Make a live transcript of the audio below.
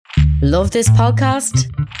Love this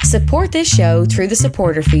podcast? Support this show through the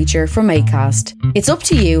supporter feature from Acast. It's up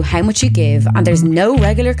to you how much you give, and there's no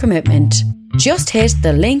regular commitment. Just hit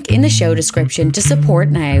the link in the show description to support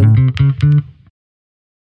now.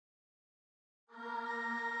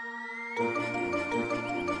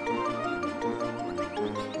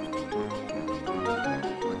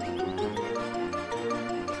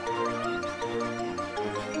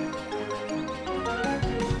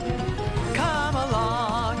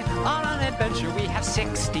 We have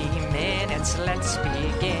 60 minutes, let's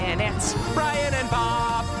begin. It's Brian and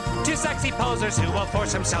Bob, two sexy posers who will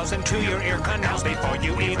force themselves into your ear canals before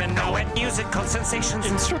you even know it. Musical sensations,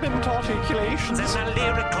 instrumental articulations, and a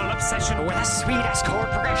lyrical obsession with a sweet-ass chord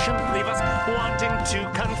progression leave us wanting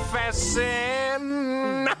to confess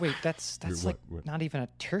in. Wait, that's not even a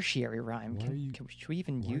tertiary rhyme. Should we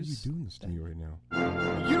even use? Why are you doing this to me right now?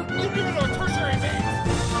 You even know a tertiary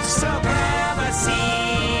means. So grab a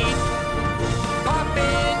seat. Pop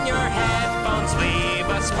in your headphones, leave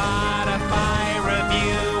a Spotify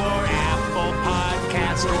review or Apple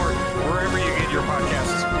Podcast or wherever you get your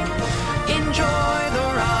podcasts. Enjoy the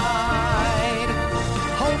ride.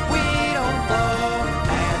 Hope we don't blow.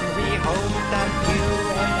 And we hope that you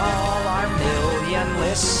and all our million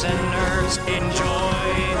listeners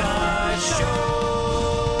enjoy the show.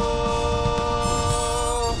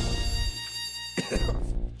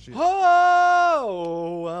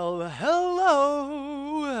 Oh, well,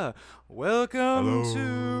 hello. Welcome to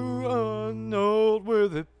an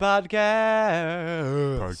Noteworthy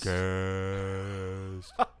podcast.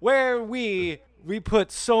 Where we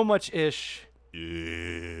put so much ish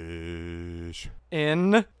in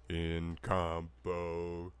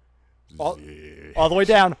combo. All the way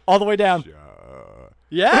down.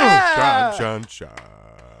 Yeah. Shun.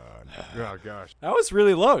 Oh, gosh. That was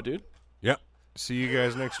really low, dude. Yep. See you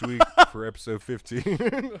guys next week for episode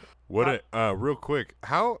 15. Real quick,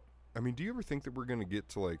 do you ever think that we're going to get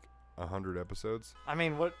to like 100 episodes? I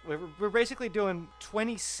mean, we're basically doing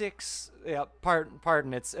 26. Yeah,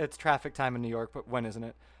 pardon. It's traffic time in New York, but when isn't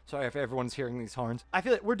it? Sorry if everyone's hearing these horns. I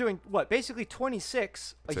feel like we're doing basically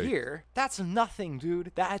 26 a year. That's nothing,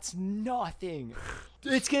 dude. That's nothing.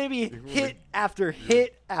 It's gonna be hit after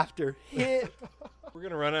hit after hit. We're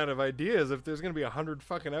gonna run out of ideas if there's gonna be 100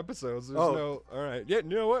 fucking episodes. All right. Yeah, you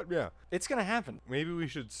know what? Yeah, it's gonna happen. Maybe we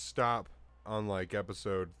should stop on like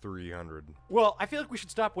episode 300. Well, I feel like we should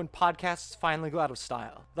stop when podcasts finally go out of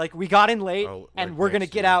style. Like we got in late and we're going to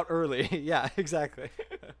get out early. Yeah, exactly.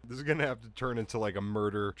 This is going to have to turn into like a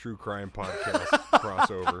murder true crime podcast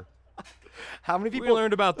crossover. How many people we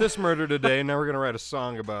learned about this murder today, and now we're going to write a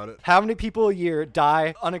song about it. How many people a year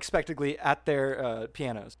die unexpectedly at their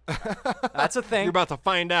pianos? That's a thing. You're about to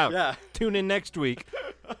find out. Yeah. Tune in next week.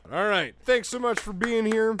 All right. Thanks so much for being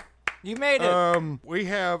here. You made it. We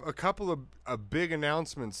have a couple of big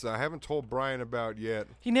announcements I haven't told Brian about yet.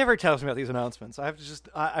 He never tells me about these announcements. I have to just...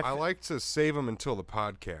 I like to save them until the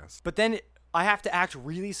podcast. But then I have to act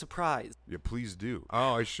really surprised. Yeah, please do.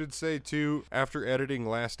 Oh, I should say, too, after editing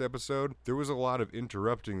last episode, there was a lot of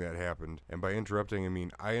interrupting that happened. And by interrupting, I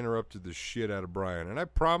mean I interrupted the shit out of Brian. And I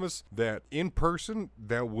promise that in person,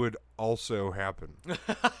 that would also happen.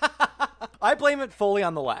 I blame it fully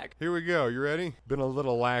on the lag. Here we go. You ready? Been a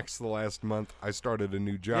little lax the last month. I started a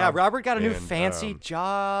new job. Yeah, Robert got a new fancy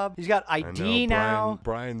job. He's got ID now.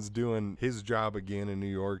 Brian's doing his job again in New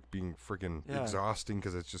York, being freaking exhausting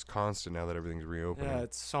because it's just constant now that everything's reopening. Yeah,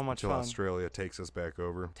 it's so much fun. fun. Until Australia takes us back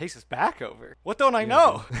over. Takes us back over? What don't I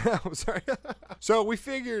know? I'm sorry. So we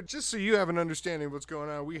figured, just so you have an understanding of what's going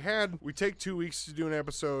on, we take 2 weeks to do an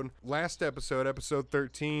episode. Last episode, episode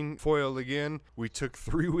 13, foiled again. We took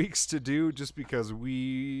 3 weeks to do just because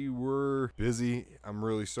we were busy. I'm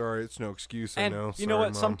really sorry. It's no excuse. And I know. You know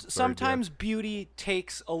what? Mom. Sometimes beauty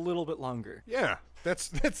takes a little bit longer. Yeah. That's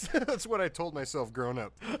what I told myself growing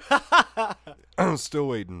up. I'm still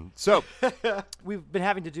waiting. So we've been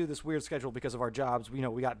having to do this weird schedule because of our jobs. We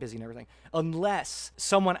got busy and everything. Unless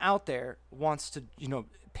someone out there wants to,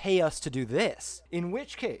 pay us to do this, in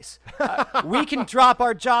which case we can drop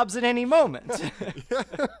our jobs at any moment.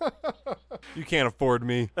 You can't afford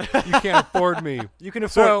me. You can't afford me. You can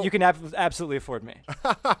afford. You can absolutely afford me.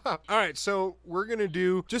 All right, so we're gonna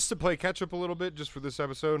do, just to play catch up a little bit, just for this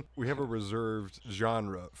episode. We have a reserved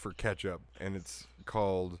genre for catch up, and it's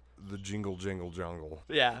called the Jingle Jangle Jungle.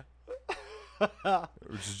 Yeah.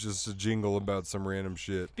 which is just a jingle about some random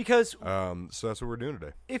shit. Because so that's what we're doing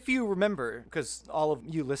today. if you remember, because all of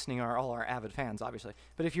you listening are all our avid fans, obviously,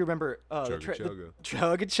 but if you remember, Chugga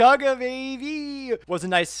Chugga, baby, was a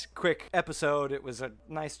nice, quick episode. It was a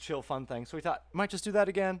nice, chill, fun thing. So we thought, might just do that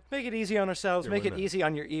again. Make it easy on ourselves. Yeah, make why it not? easy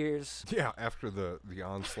on your ears. Yeah, after the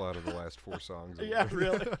onslaught of the last 4 songs. Yeah,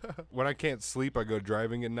 really. When I can't sleep, I go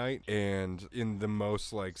driving at night, and in the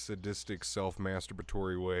most like sadistic,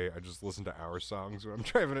 self-masturbatory way, I just listen to our songs when I'm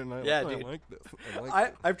driving at night. Yeah, I dude. like this. I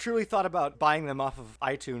like this. I've truly thought about buying them off of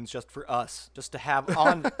iTunes just for us, just to have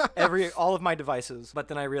on all of my devices. But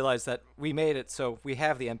then I realized that we made it so we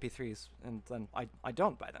have the MP3s, and then I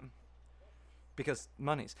don't buy them because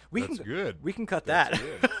monies. That's good. We can cut That's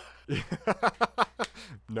that. good.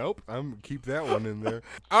 Nope, I'm keep that one in there.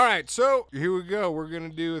 All right, so here we go. We're gonna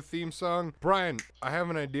do a theme song. Brian, I have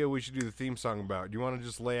an idea we should do the theme song about. Do you want to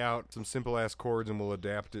just lay out some simple ass chords and we'll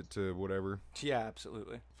adapt it to whatever? Yeah,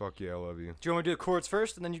 absolutely. Fuck yeah, I love you. Do you want me to do the chords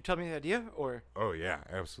first, and then you tell me the idea, or? Oh yeah,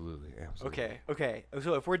 absolutely. Okay.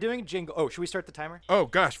 So if we're doing jingle, should we start the timer? Oh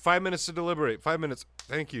gosh, 5 minutes to deliberate. 5 minutes.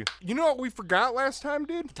 Thank you. You know what we forgot last time,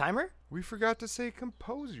 dude? Timer? We forgot to say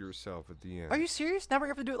compose yourself at the end. Are you serious? Now we're gonna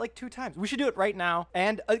have to do it like 2 times. We should do it right now,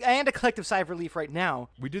 and a collective sigh of relief right now.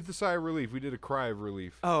 We did the sigh of relief. We did a cry of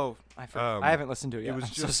relief. Oh, I forgot. I haven't listened to it yet. was I'm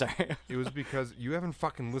just- so sorry. It was because you haven't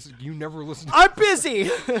fucking listened. You never listened. I'm busy.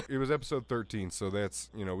 It was episode 13, so that's,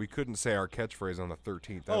 we couldn't say our catchphrase on the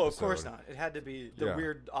 13th episode. Oh, of course not. It had to be the Yeah.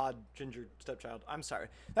 weird, odd ginger stepchild. I'm sorry.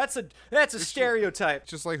 That's a stereotype.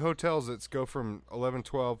 It's just like hotels that go from 11,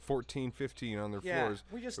 12, 14, 15 on their Yeah, floors.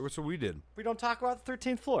 we just- That's what we did. We don't talk about the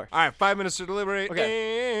 13th floor. All right, 5 minutes to deliberate.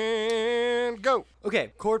 And go.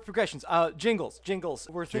 Okay, chord progressions. Jingles.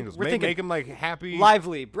 We're Jingles. We're Make thinking them like happy,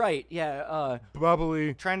 lively, bright. Yeah.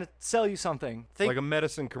 bubbly, Trying to sell you something. Think. like a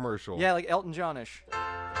medicine commercial. Yeah, like Elton John-ish.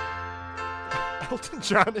 Elton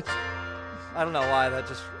John. I don't know why that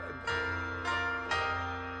just.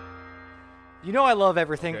 You know I love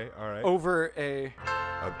everything Okay, all right. over a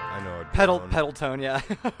I know. A pedal drone. tone. Yeah.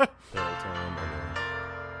 Pedal tone. I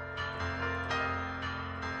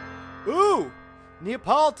know. Ooh,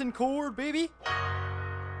 Neapolitan chord, baby. Oh,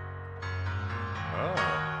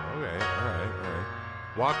 okay. All right.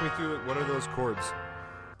 Walk me through it. What are those chords?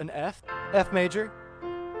 An F major,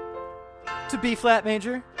 to B flat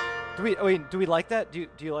major. Do we like that? Do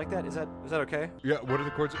you like that? Is that okay? Yeah, what are the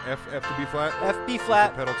chords? F to B flat? F B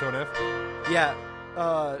flat. Pedal tone F? Yeah.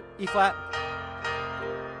 E flat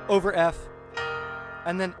over F,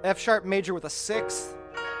 and then F sharp major with a 6th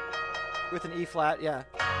with an E flat. Yeah.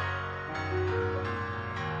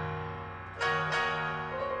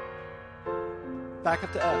 Back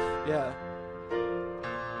up to F. Yeah.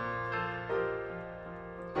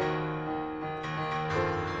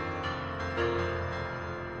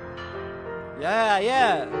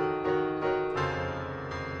 Yeah.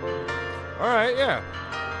 All right, yeah.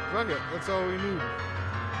 Fuck it. That's all we need.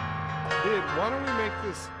 Dude, why don't we make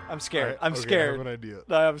this... I'm scared. All right, I'm okay, scared. I have an idea.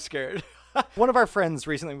 No, I'm scared. One of our friends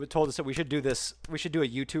recently told us that we should do this. We should do a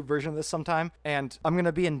YouTube version of this sometime. And I'm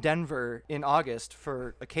gonna be in Denver in August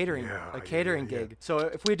for a catering Yeah. gig. So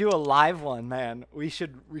if we do a live one, man, we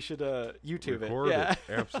should YouTube Record it. Yeah. it.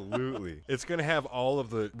 Absolutely. It's going to have all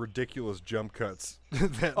of the ridiculous jump cuts.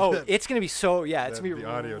 It's gonna be so. Yeah, it's that gonna be the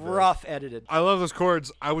audio does. rough edited. I love those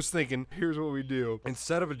chords. I was thinking, here's what we do.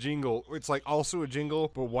 Instead of a jingle, it's like also a jingle,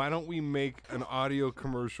 but why don't we make an audio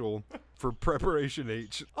commercial for Preparation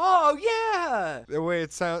H? Oh yeah. The way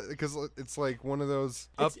it sounds, because it's like one of those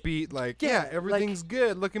It's- upbeat, like, yeah, everything's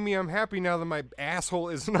good. Look at me, I'm happy now that my asshole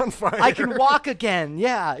isn't on fire. I can walk again.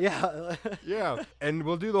 Yeah. Yeah, and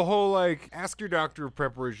we'll do the whole, like, ask your doctor if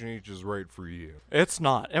Preparation H is right for you. It's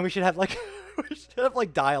not, and we should have like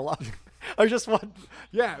dialogue. I just want.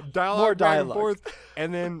 Yeah, dialogue More back and dialogue. forth,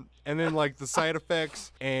 and then like the side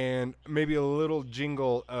effects and maybe a little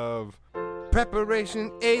jingle of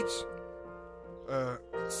Preparation H.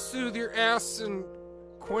 Soothe your ass and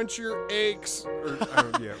quench your aches, or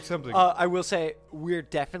something. I will say we're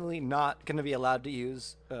definitely not going to be allowed to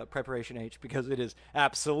use Preparation H because it is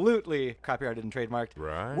absolutely copyrighted and trademarked.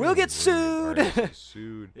 Right. We'll get sued. Right,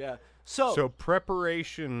 sued. Yeah. So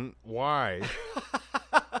Preparation Y.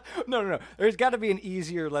 no. There's got to be an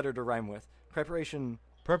easier letter to rhyme with. Preparation.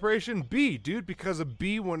 Preparation B, dude, because a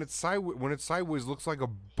B when it's sideways looks like a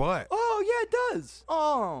butt. Oh yeah, it does.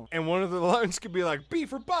 Oh. And one of the lines could be like B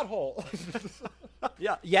for butthole.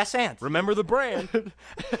 Yeah. Yes, and. Remember the brand.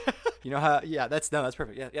 You know how? Yeah. That's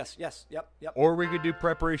perfect. Yeah. Yes. Yep. Or we could do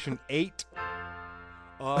Preparation 8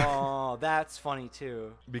 Oh, that's funny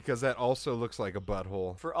too. because that also looks like a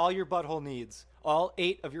butthole. For all your butthole needs, all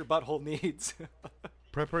 8 of your butthole needs.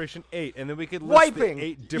 Preparation 8, and then we could list Wiping. the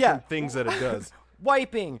 8 different Yeah. things that it does.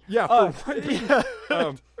 Wiping. Yeah, for wiping.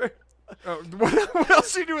 What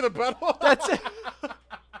else do you do with a butthole? That's it.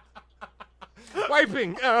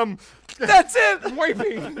 Wiping. That's it.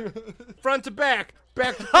 Wiping. Front to back.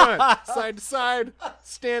 Back to front. Side to side.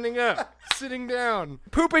 Standing up. Sitting down.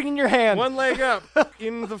 Pooping in your hand. One leg up.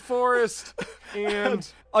 In the forest. And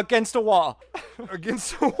against a wall.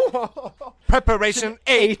 against the wall. Preparation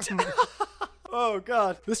 8. Oh,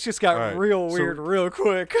 God. This just got All right, real so- weird real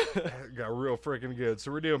quick. Got real freaking good. So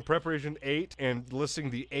we're doing Preparation 8 and listing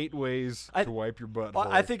the 8 ways to wipe your butt. Well,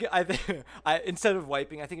 I think instead of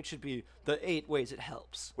wiping, I think it should be the 8 ways it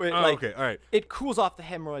helps. Wait, Oh, okay, all right. It cools off the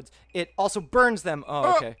hemorrhoids. It also burns them.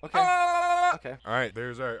 Oh, okay. Okay. All right,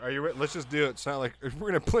 there's our. Are you ready? Let's just do it. It's not like we're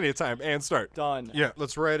gonna have plenty of time. And start. Done. Yeah,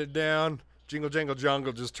 let's write it down. Jingle jangle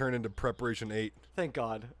jungle just turned into Preparation 8. Thank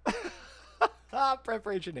God.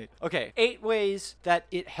 Preparation 8. Okay, 8 ways that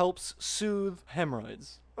it helps soothe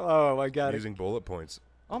hemorrhoids. Oh my God. Using bullet points.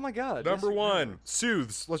 Oh my God. Number yes, 1,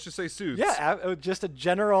 soothes. Let's just say soothes. Yeah, just a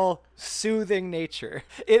general soothing nature.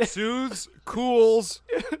 It Soothes, cools,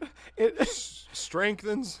 it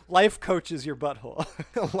strengthens. life coaches your butthole.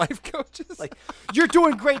 Life coaches. Like, you're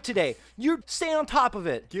doing great today. You stay on top of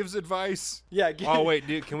it. gives advice. Yeah. Oh wait,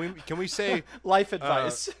 dude, can we say Life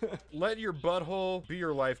advice. let your butthole be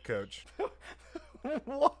your life coach?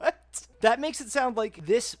 What? That makes it sound like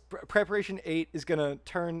this Preparation 8 is going to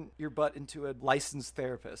turn your butt into a licensed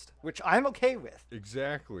therapist, which I'm okay with.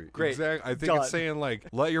 Exactly. Great. Exactly. I think Done. it's saying like,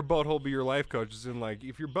 let your butthole be your life coach. It's in like,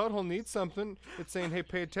 if your butthole needs something, it's saying, hey,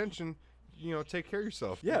 pay attention. You know, take care of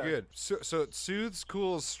yourself. Yeah. You're good. So it soothes,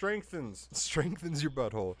 cools, strengthens your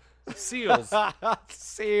butthole. Seals.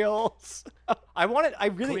 Seals. I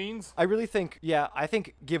Cleans. I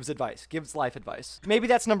think gives advice, gives life advice. Maybe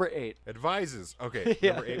that's number 8. Advises. Okay.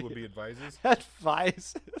 Yeah. Number 8 would be advises.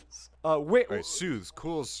 Advices. All right. Soothes,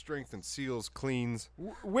 cools, strengthens, seals, cleans.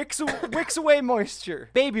 Wicks away moisture.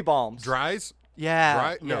 Baby balms. Dries. Yeah.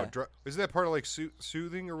 Dry. No. Yeah. Dry. Isn't that part of like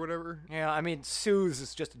soothing or whatever? Yeah, I mean, soothes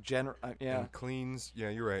is just a general. Yeah. And cleans. Yeah,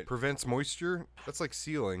 you're right. Prevents moisture. That's like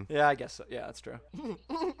sealing. Yeah, I guess so. Yeah, that's true.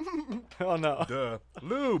 Oh no. Duh.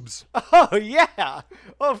 Lubes. Oh yeah.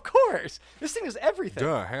 Of course. This thing is everything.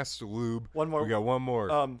 Duh, has to lube. One more. We got one more.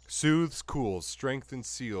 Um, Soothes, cools, strengthens,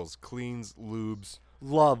 seals, cleans, lubes.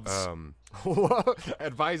 Loves.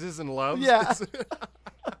 Advises and loves. Yeah.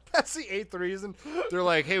 That's the 8th reason. They're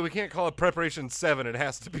like, hey, we can't call it Preparation 7. It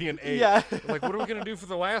has to be an 8. Yeah. Like, what are we going to do for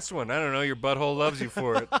the last one? I don't know. Your butthole loves you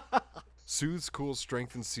for it. Soothes, cools,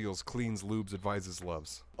 strengthens, seals, cleans, lubes, advises,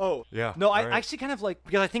 loves. Oh. Yeah, No, I all right. actually kind of like,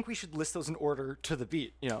 because I think we should list those in order to the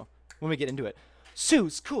beat, you know, when we get into it.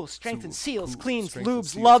 Soothes, cools, strengthens, seals, Cool, cleans, strengthens, lubes,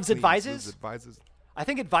 seals, loves, cleans, advises. lubes, advises. I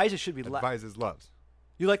think advises should be last. Advises, loves.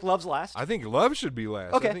 You like loves last? I think love should be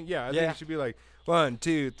last. Okay. I think Yeah. it should be like 1,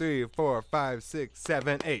 2, 3, 4, 5, 6,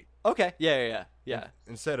 7, 8. Okay. Yeah.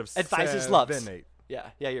 Instead of Advises, 7, loves. 8. Yeah,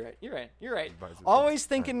 you're right. Advises, Always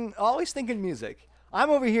loves. always thinking music. I'm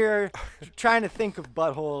over here trying to think of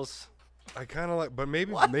buttholes. I kind of like, but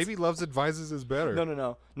maybe loves advises is better.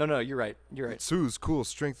 No, you're right. Soothes, cools,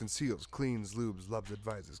 strengthens, seals, cleans, lubes, loves,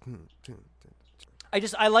 advises.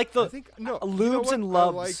 I like the I think no lubes you know what? and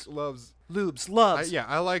loves. I like loves. Lubes, loves.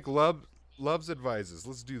 I like loves advises.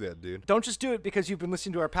 Let's do that, dude. Don't just do it because you've been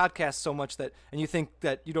listening to our podcast so much and you think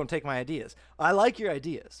that you don't take my ideas. I like your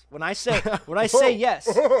ideas. When I say yes,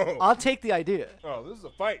 I'll take the idea. Oh, this is a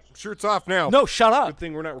fight. Shirts off now. No, shut up. Good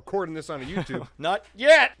thing we're not recording this on a YouTube. Not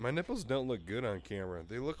yet. My nipples don't look good on camera.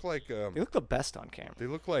 They look like You look the best on camera. they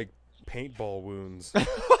look like paintball wounds.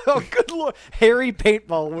 Oh, good lord. Hairy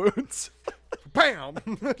paintball wounds. Bam.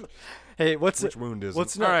 Hey, Which wound is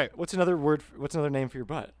What's it? All right. What's another word? What's another name for your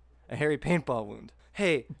butt? A hairy paintball wound.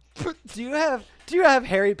 Hey, do you have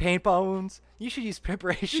hairy paintball wounds? You should use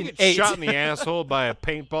Preparation You get 8. shot in the asshole by a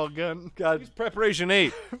paintball gun. God. Use Preparation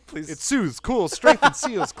 8. Please. It soothes, cools, strengthens,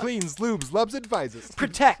 seals, cleans, lubes, loves, advises.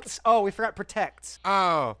 Protects. Oh, we forgot protects.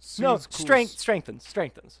 Oh, No, soothes, cools.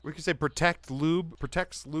 strengthens. We could say protects,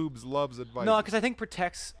 lubes, loves, advises. No, because I think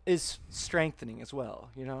protects is strengthening as well.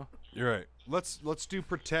 You know. You're right. Let's do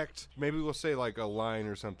protect. Maybe we'll say like a line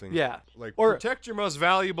or something. Yeah. Like Or- protect your most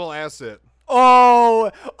valuable asset.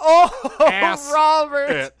 Oh, Ass Robert,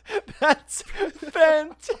 it. that's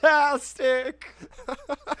fantastic.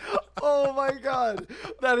 Oh my God,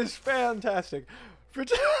 that is fantastic.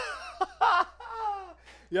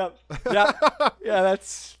 Yep. Yeah,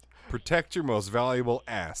 that's Protect your most valuable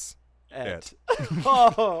ass. it.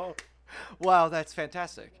 Oh, wow, that's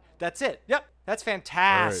fantastic. That's it. Yep, that's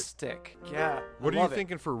fantastic. Yeah. What I are you love it.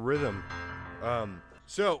 thinking for rhythm?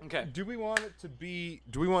 So Okay. do we want it to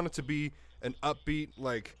be an upbeat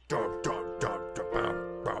like dum dum dum dum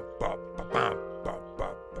bum, bum, bum, bum, bum, bum,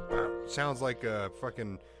 bum, bum. Sounds like a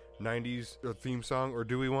fucking 90s theme song, or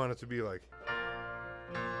do we want it to be like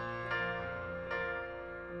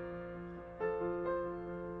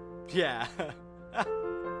Yeah.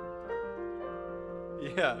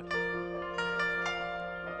 Yeah.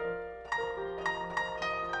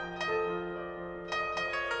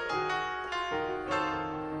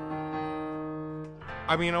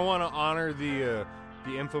 I mean, I want to honor the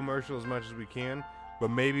infomercial as much as we can, but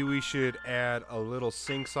maybe we should add a little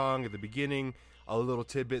sing song at the beginning, a little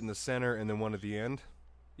tidbit in the center, and then one at the end.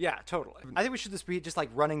 Yeah, totally. I think we should just be just like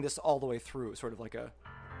running this all the way through, sort of like a...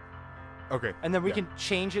 Okay. And then we can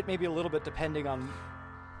change it maybe a little bit depending on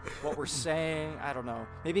what we're saying. I don't know.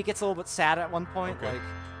 Maybe it gets a little bit sad at one point. Okay. Like,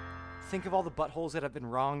 think of all the buttholes that have been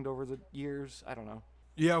wronged over the years. I don't know.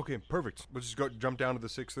 Yeah, okay, perfect. Let's just go jump down to the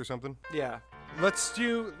 6th or something. Yeah. Let's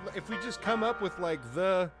do, if we just come up with like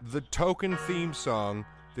the token theme song,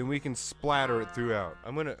 then we can splatter it throughout.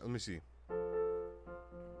 Let me see.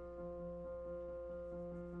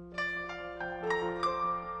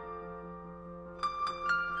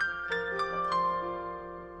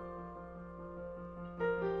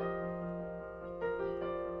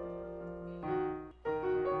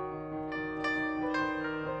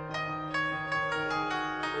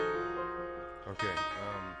 Okay,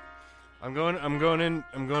 I'm going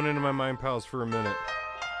into my mind pals for a minute.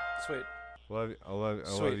 Sweet. I'll love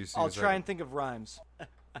Sweet. you. I'll try and think of rhymes.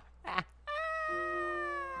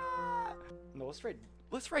 No,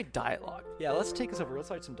 let's write dialogue. Yeah, let's take this over. Let's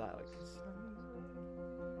write some dialogue.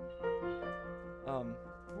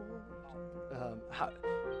 How...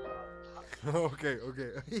 Okay.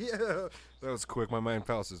 Yeah, that was quick. My mind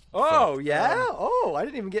palace is. Oh fucked. yeah. Oh, I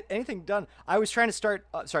didn't even get anything done. I was trying to start.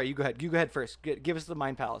 Sorry, you go ahead. You go ahead first. Give us the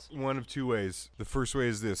mind palace. One of two ways. The first way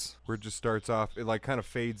is this, where it just starts off. It like kind of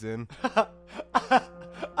fades in.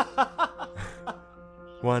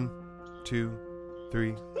 1, 2,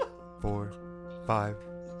 3, 4, 5,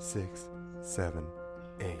 6, 7,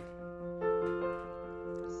 8.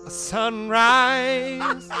 A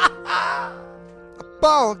sunrise. A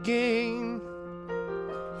ball game.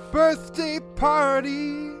 Birthday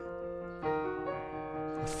party.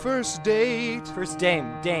 A first date. First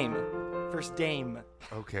dame. First dame.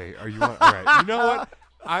 Okay, are you on? All right. You know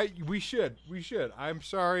what? We should. I'm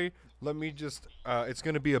sorry. Let me just. It's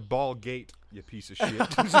gonna be a ball gate. You piece of shit.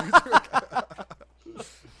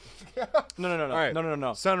 No. All right.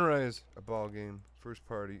 No. Sunrise. A ball game. First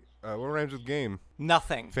party. What rhymes with game?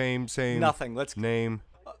 Nothing. Fame. Same. Nothing. Let's. Name.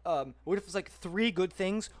 What if it's like 3 good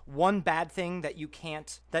things, 1 bad thing that you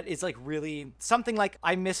can't? That is like really something like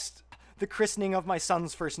I missed the christening of my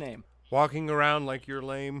son's first name. Walking around like you're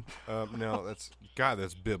lame. No, that's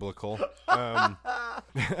biblical.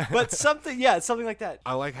 But something like that.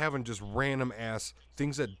 I like having just random ass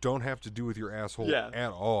things that don't have to do with your asshole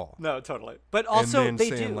at all. No, totally. But also then they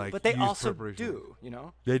saying, do. like, But they use also preparation. do. You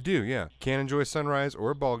know. They do, yeah. Can't enjoy sunrise or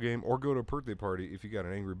a ball game or go to a birthday party if you got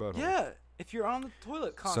an angry butthole. Yeah. If you're on the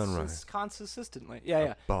toilet Sunrise. consistently.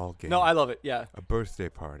 Yeah. Ball game. No, I love it. Yeah. A birthday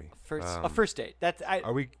party. A first date. That's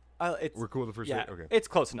Are we? it's, We're cool with the first yeah, date. Okay. It's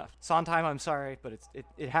close enough. Sondheim, I'm sorry, but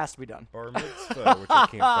it has to be done. Bar mitzvah, which I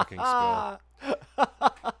can't fucking spell.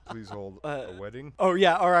 Please hold a wedding. Oh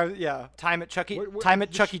yeah, or yeah. Time at Chuck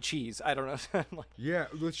What- E. Cheese. I don't know. Yeah,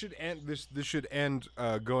 this should end. This should end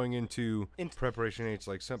going into preparation H,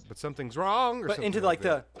 like but something's wrong, or but something into like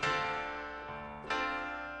like that.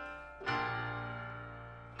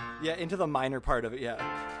 into the minor part of it. Yeah.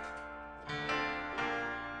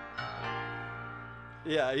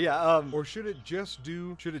 Yeah. Or should it just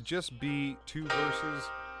be 2 verses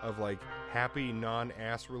of like happy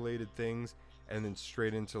non-ass related things, and then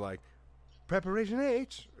straight into like preparation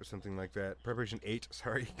H or something like that. Preparation 8,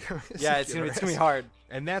 sorry. Yeah, it's gonna be hard.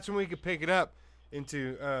 And that's when we could pick it up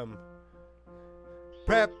into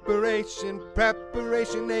preparation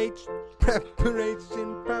H,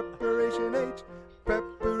 preparation H,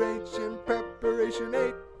 preparation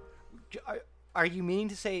H. Are you meaning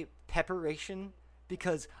to say Pepperation?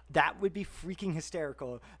 Because that would be freaking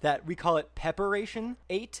hysterical. That we call it Pepperation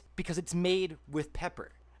 8 because it's made with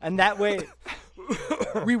pepper, and that way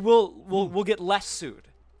we'll get less sued.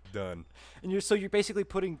 Done. And you're basically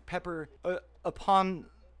putting pepper upon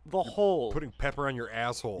the whole. Putting pepper on your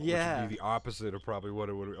asshole, Yeah. which would be the opposite of probably what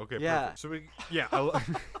it would. Okay, Yeah. perfect. So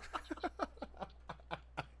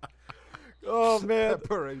Oh man,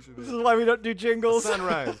 preparation. this is why we don't do jingles.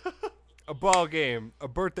 Sunrise. A ball game, a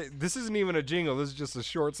birthday. This isn't even a jingle. This is just a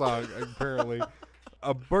short song, apparently.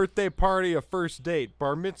 A birthday party, a first date,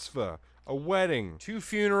 bar mitzvah, a wedding, 2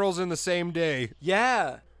 funerals in the same day.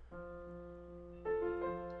 Yeah.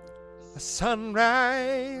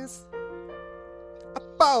 sunrise, a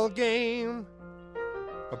ball game,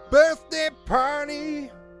 a birthday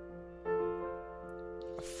party,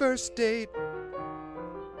 a first date,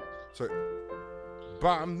 sorry,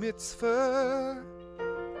 bar mitzvah,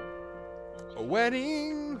 a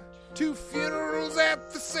wedding, 2 funerals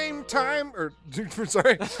at the same time, or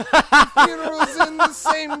sorry, 2 funerals in the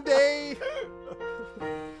same day,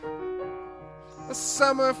 a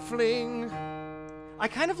summer fling. I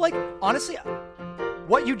kind of like, honestly,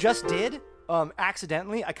 what you just did,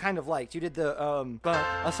 accidentally, I kind of liked. You did the,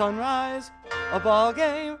 a sunrise, a ball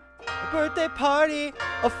game, a birthday party,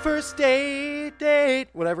 a first date,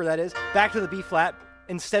 whatever that is, back to the B flat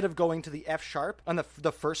instead of going to the F sharp on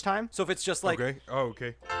the first time. So if it's just like, Okay. Oh,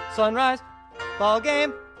 okay. sunrise, ball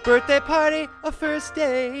game, birthday party, a first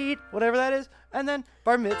date, whatever that is, and then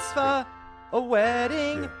bar mitzvah, a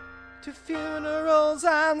wedding, Yeah. 2 funerals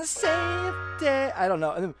on the same day. I don't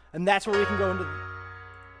know. And that's where we can go into...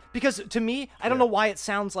 Because to me, I don't know why it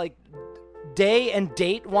sounds like day and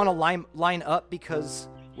date want to line up because...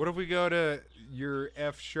 What if we go to your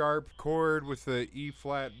F sharp chord with the E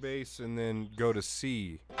flat bass and then go to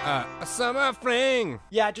C? A summer fling.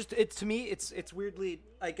 Yeah, to me, it's weirdly...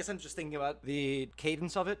 I guess I'm just thinking about the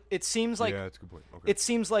cadence of it. It seems like... Yeah, that's a good point. Okay. It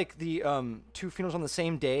seems like the 2 funerals on the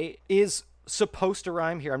same day is supposed to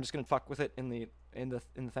rhyme here. I'm just gonna fuck with it in the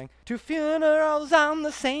thing. 2 funerals on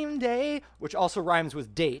the same day, which also rhymes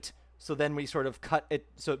with date. So then we sort of cut it,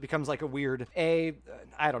 so it becomes like a weird I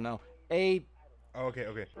don't know. Okay.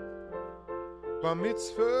 Bar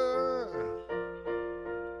mitzvah,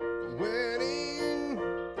 wedding,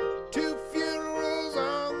 2 funerals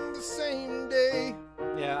on the same day.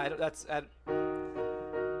 Yeah, I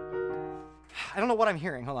don't know what I'm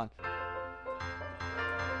hearing. Hold on.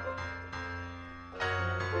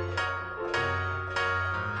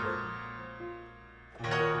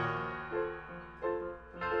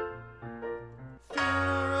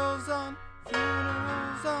 Funerals on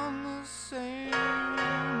the same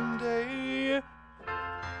day.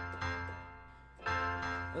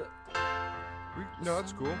 No,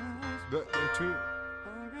 that's cool. The two.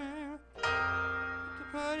 The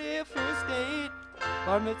party, first date,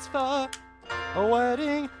 bar mitzvah, a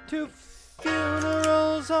wedding, 2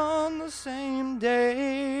 funerals on the same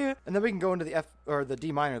day. And then we can go into the F or the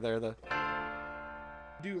D minor there.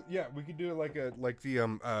 We could do it like the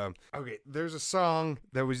okay, there's a song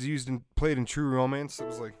that was played in True Romance that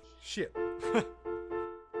was like shit.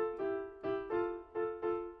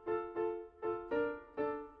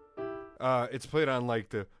 It's played on like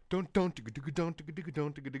the the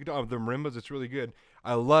marimbas. It's really good.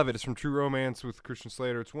 I love it. It's from True Romance with Christian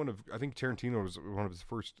Slater. It's I think Tarantino was one of his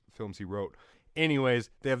first films he wrote. Anyways,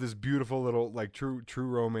 they have this beautiful little like true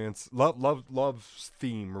romance love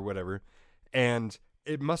theme or whatever, and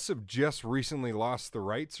it must have just recently lost the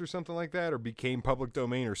rights or something like that, or became public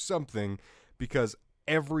domain or something, because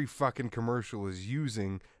every fucking commercial is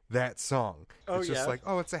using that song. It's just like,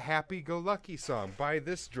 oh, it's a happy-go-lucky song. Buy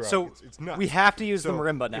this drug. So it's nuts. we have to use the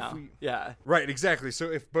marimba now. Yeah. Right, exactly.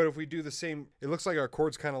 So if we do the same, it looks like our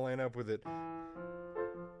chords kind of line up with it.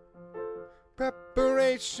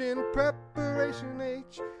 Preparation H. Preparation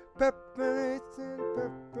H.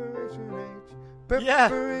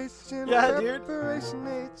 Preparation, Yeah, dude. Preparation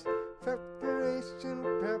H.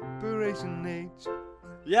 Preparation H.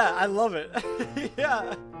 Yeah, I love it.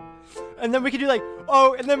 Yeah. And then we could do like,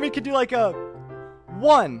 a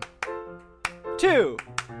 1, 2,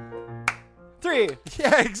 3.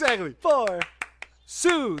 Yeah, exactly. 4.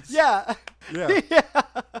 Soothes. Yeah. Yeah. Yeah.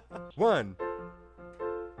 1.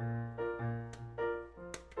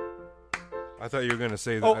 I thought you were gonna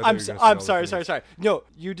say that. Oh, I'm sorry. No,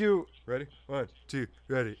 you do. Ready? 1, 2,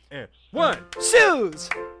 ready, and 1, Soothes.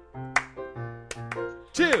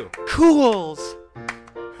 2, Cools.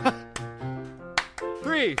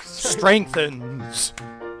 3, Strengthens.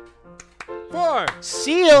 4,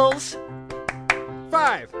 Seals.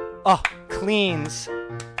 5, Oh, cleans.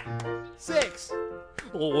 6,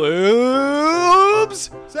 Lubes.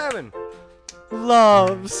 7,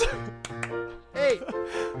 Loves. 8.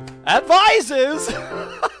 Advises.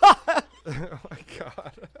 Oh my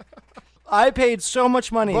god. I paid so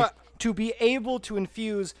much money But- to be able to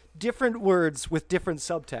infuse different words with different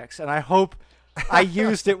subtext, and I hope I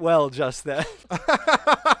used it well just then.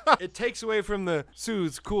 It takes away from the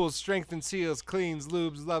soothes, cools, strengthens, seals, cleans,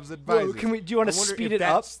 lubes, loves, advises. Do you want to I wonder speed if it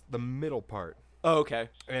up? that's the middle part. Oh, okay.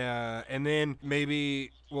 And then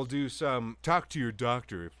maybe we'll do some talk to your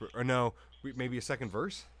doctor. Maybe a second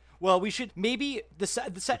verse. Well, we should maybe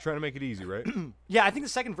Trying to make it easy, right? Yeah, I think the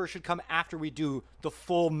second verse should come after we do the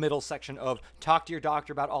full middle section of talk to your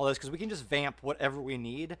doctor about all this, because we can just vamp whatever we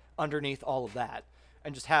need underneath all of that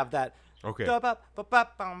and just have that. Okay. You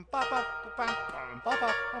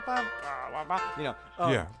know.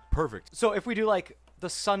 Yeah, perfect. So if we do like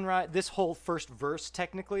the sunrise, this whole first verse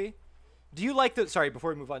technically, do you like the? Sorry,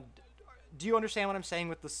 before we move on, do you understand what I'm saying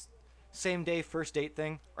with the same day first date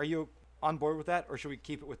thing? Are you on board with that, or should we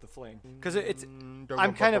keep it with the fling? Because it's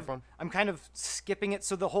I'm kind of skipping it,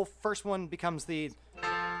 so the whole first one becomes the,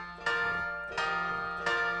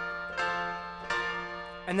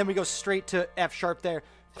 and then we go straight to F sharp there.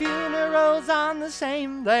 Funerals on the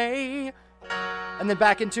same day, and then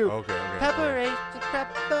back into preparation,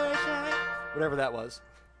 whatever that was.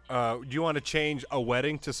 Do you want to change a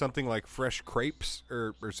wedding to something like fresh crepes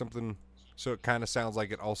or something, so it kind of sounds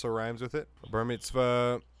like it also rhymes with it? Bar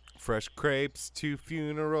mitzvah, fresh crepes, 2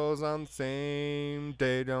 funerals on the same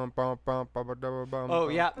day. Oh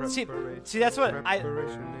yeah, see that's what I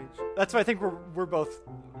think we're both.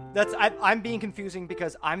 I'm being confusing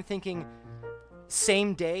because I'm thinking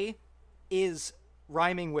same day is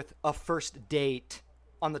rhyming with a first date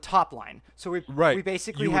on the top line. So we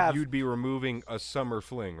basically you'd be removing a summer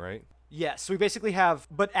fling, right? Yes, we basically have,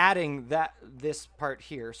 but adding this part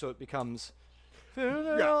here, so it becomes.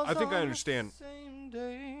 Yeah, I think I understand.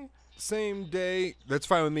 Same day. That's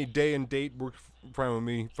fine with me. Day and date works fine with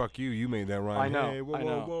me. Fuck you. You made that rhyme. I know. Hey,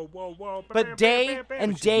 whoa. But day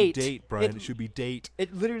and date. Date, Brian. It should be date.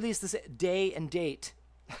 It literally is the day and date.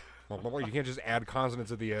 You can't just add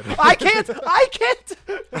consonants at the end. I can't.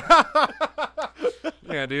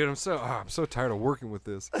 Yeah, dude. I'm so tired of working with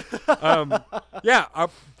this. Yeah.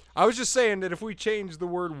 I was just saying that if we change the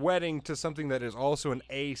word wedding to something that is also an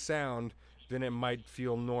A sound, then it might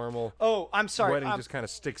feel normal. Oh, I'm sorry. Wedding just kind of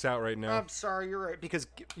sticks out right now. I'm sorry. You're right, because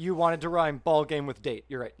you wanted to rhyme ball game with date.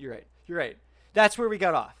 You're right. That's where we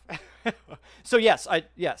got off. So yes, I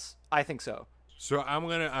think so. So I'm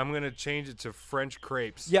gonna change it to French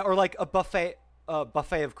crepes. Yeah, or like a buffet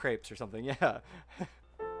of crepes or something. Yeah.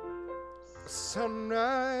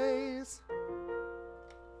 Sunrise,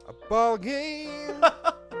 a ball game,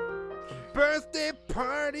 a birthday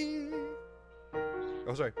party.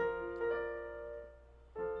 Oh, sorry.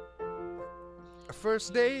 A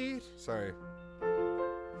first date. Sorry.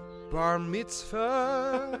 Bar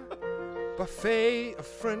mitzvah. Buffet of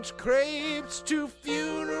French crepes, 2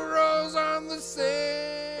 funerals on the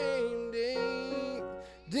same day.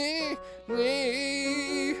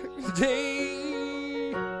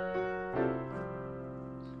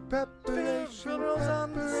 Preparation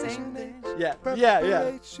on the same day. Yeah.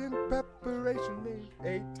 Preparation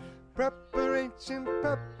 8. Preparation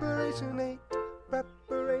 8.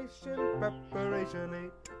 Preparation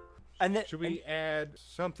 8. And then, should we add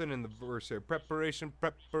something in the verse here? Preparation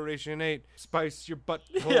 8. Spice your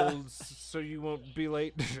buttholes so you won't be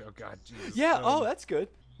late. Oh, God, Jesus. Yeah, that's good.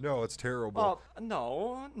 No, it's terrible.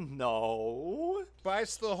 No.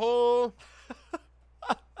 Spice the hole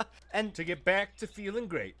and to get back to feeling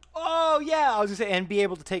great. Oh, yeah, I was going to say, and be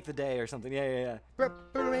able to take the day or something. Yeah.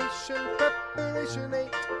 Preparation 8.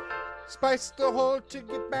 Spice the hole to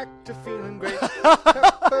get back to feeling great.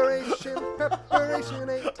 Preparation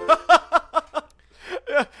 8.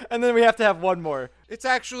 And then we have to have one more. It's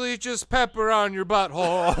actually just pepper on your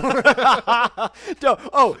butthole. No.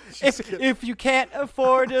 Oh, if you can't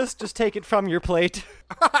afford us, just take it from your plate.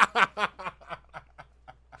 I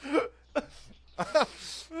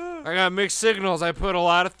got mixed signals. I put a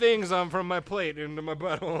lot of things on from my plate into my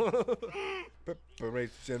butthole.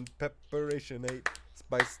 Preparation 8.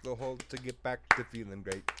 Spice the hole to get back to feeling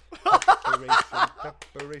great.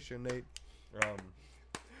 Preparation 8.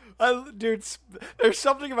 Dude, there's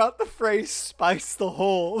something about the phrase "spice the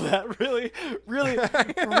hole" that really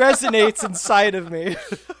resonates inside of me.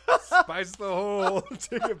 Spice the hole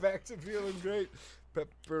to get back to feeling great.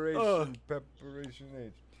 Preparation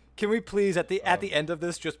 8. Can we please at the end of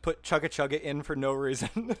this just put "chugga chugga" in for no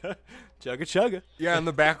reason? Chugga chugga. Yeah, in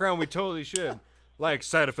the background we totally should. Like,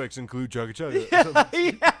 side effects include chugga chugga.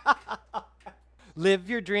 Yeah. Live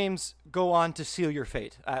your dreams. Go on to seal your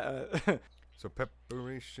fate. So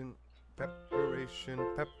preparation 8.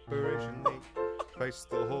 Spice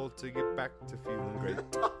the hole to get back to feeling great.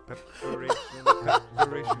 Preparation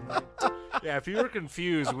 8. Yeah, if you were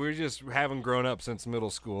confused, we just haven't grown up since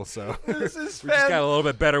middle school, so this is we just got a little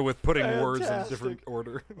bit better with putting words in fantastic. different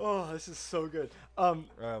order. Oh, this is so good.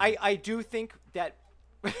 I do think that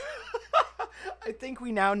I think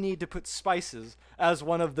we now need to put spices as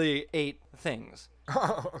one of the 8 things.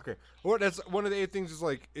 Oh, okay. Well, that's one of the 8 things is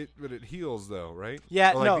like but it heals though, right?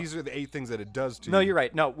 Yeah, Or like no. these are the 8 things that it does to you. No, you're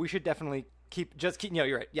right. No, we should definitely keep. No,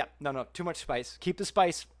 you're right. Yep. No. Too much spice. Keep the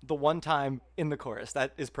spice the one time in the chorus.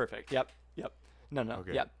 That is perfect. Yep. No.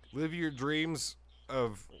 Okay. Yep. Live your dreams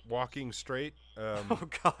of walking straight. Oh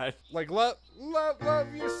God. Like love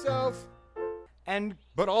yourself, And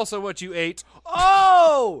but also what you ate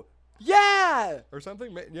oh yeah. or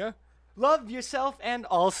something. Yeah. Love yourself and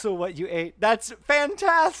also what you ate. That's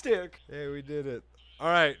fantastic. Hey, we did it. All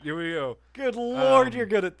right, here we go. Good Lord, you're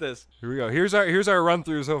good at this. Here we go. Here's our run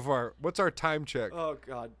through so far. What's our time check? Oh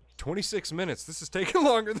God. 26 minutes. This is taking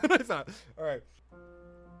longer than I thought. All right.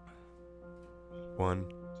 1,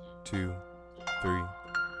 2, 3,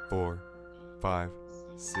 4, 5,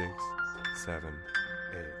 6, 7,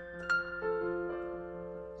 8.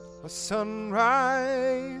 A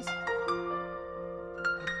sunrise,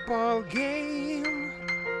 a ball game,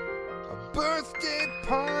 a birthday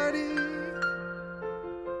party,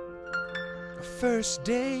 a first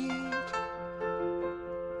date,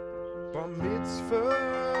 bar mitzvah.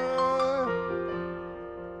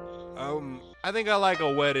 I think I like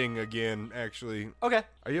a wedding again, actually. Okay.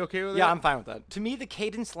 Are you okay with that? Yeah, I'm fine with that. To me, the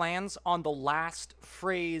cadence lands on the last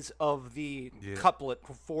phrase of the couplet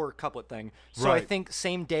thing. So I Right. think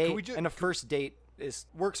same day Can we ju- and a first date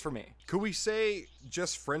works for me. Could we say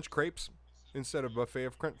just French crepes instead of buffet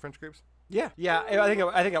of French crepes? Yeah. I think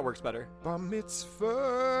that works better. Bar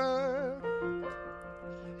mitzvah,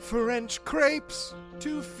 French crepes,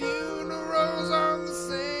 2 funerals on the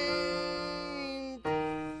same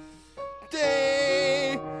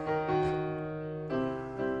day.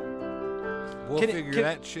 We'll figure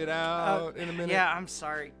that shit out in a minute. Yeah, I'm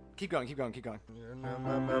sorry. Keep going.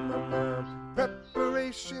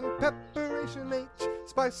 Pepperation H,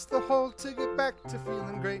 spice the whole to get back to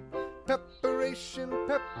feeling great. Pepperation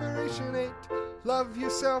H, love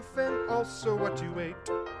yourself and also what you ate.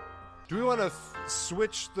 Do we want to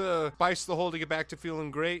switch the spice the whole to get back to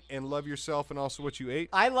feeling great and love yourself and also what you ate?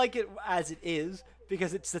 I like it as it is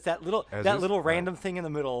because it's just that little random thing in the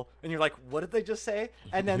middle, and you're like, "What did they just say?"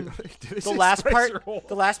 And then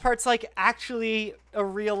the last part's like actually a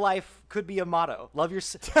real life could be a motto: love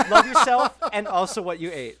yourself, and also what you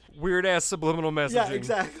ate. Weird ass subliminal messaging. Yeah,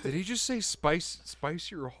 exactly. Did he just say spice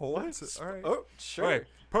your whole? All right. Oh, sure. All right.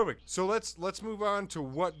 Perfect. So let's move on to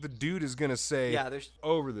what the dude is gonna say. Yeah, there's-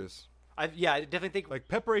 over this. I definitely think Like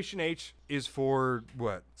Pepperation H is for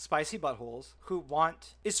what? spicy buttholes who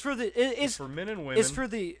want is for men and women. Is for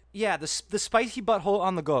the spicy butthole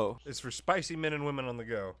on the go. It's for spicy men and women on the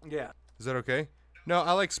go. Yeah. Is that okay? No,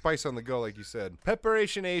 I like spice on the go, like you said.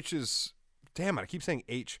 Pepperation H is, damn it, I keep saying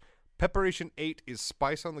H. Pepperation 8 is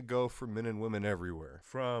spice on the go for men and women everywhere.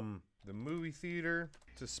 From the movie theater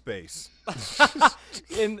to space.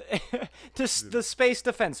 The Space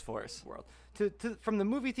Defense Force world. From the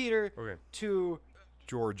movie theater to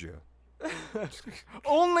Georgia.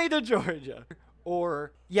 only to Georgia.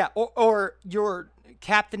 Or you're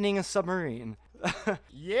captaining a submarine.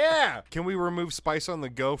 Yeah! Can we remove spice on the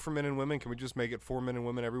go for men and women? Can we just make it for men and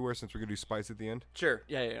women everywhere since we're going to do spice at the end? Sure.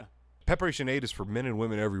 Yeah. Pepperation 8 is for men and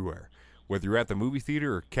women everywhere. Whether you're at the movie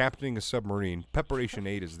theater or captaining a submarine, Pepperation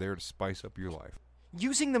 8 is there to spice up your life.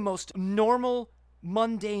 Using the most normal,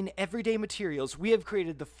 mundane, everyday materials, we have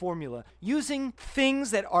created the formula. Using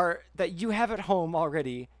things that you have at home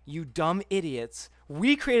already, you dumb idiots.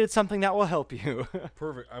 We created something that will help you.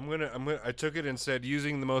 Perfect. I took it and said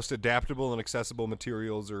using the most adaptable and accessible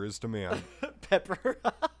materials there is to man. Pepper.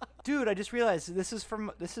 Dude, I just realized this is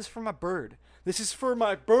from a bird. This is for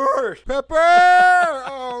my bird. Pepper!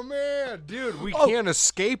 Oh man, dude, we can't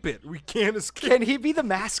escape it. We can't escape. Can he be the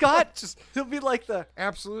mascot? He'll be like the.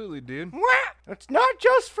 Absolutely, dude. It's not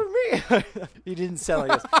just for me. He didn't sound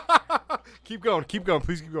like this. Keep going.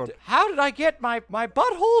 Please keep going. How did I get my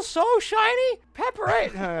butthole so shiny?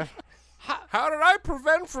 Pepperate. How did I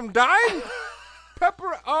prevent from dying?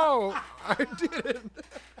 Pepper. Oh, I didn't.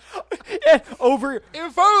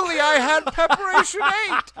 If only I had Pepperation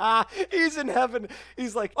 8. He's in heaven.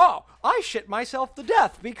 He's like, oh, I shit myself to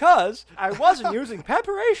death because I wasn't using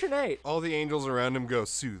Pepperation 8. All the angels around him go,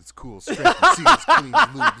 soothes, cools, strengthens, seals, cleans,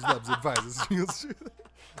 lubes, loves, advises, feels.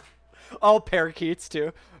 All parakeets,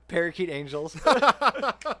 too. Parakeet angels.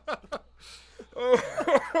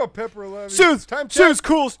 Oh, Pepper 11. Soothes,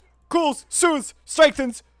 cools, soothes,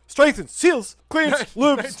 strengthens, seals, cleans,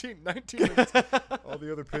 lubes. 19 minutes. All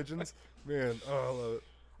the other pigeons. Man, I love it.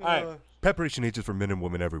 All right. Pepperation 8 is for men and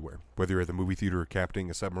women everywhere. Whether you're at the movie theater or captaining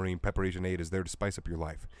a submarine, Pepperation 8 is there to spice up your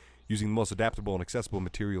life. using the most adaptable and accessible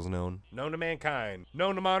materials known to mankind,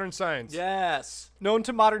 known to modern science. Yes. Known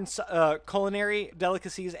to modern culinary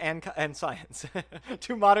delicacies and science.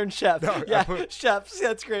 To modern chefs. No, chefs.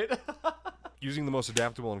 That's great. Using the most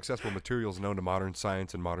adaptable and accessible materials known to modern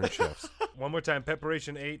science and modern chefs. One more time,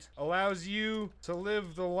 Pepperation 8 allows you to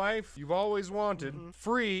live the life you've always wanted,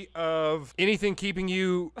 free of anything keeping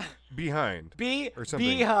you behind. Or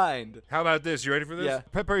something. Behind. How about this? You ready for this? Yeah.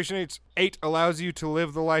 Preparation 8 allows you to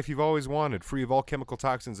live the life you've always wanted, free of all chemical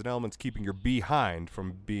toxins and elements keeping your behind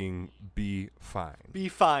from being fine. Be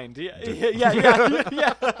fined. Yeah.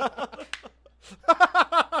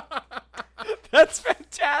 That's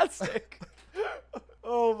fantastic.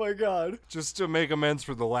 Oh my god. Just to make amends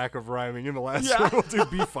for the lack of rhyming in the last one, we'll do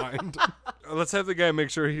be fined. Let's have the guy make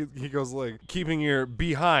sure he goes like, keeping your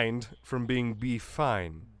behind from being be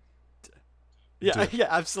fine. Yeah,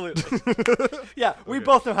 absolutely. Yeah, we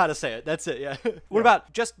both know how to say it. That's it, yeah. What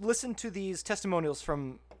about just listen to these testimonials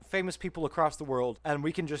from famous people across the world, and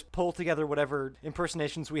we can just pull together whatever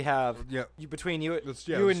impersonations we have between you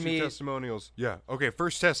and me. Testimonials. Yeah. Okay,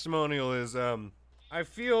 first testimonial is, I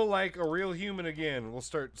feel like a real human again. We'll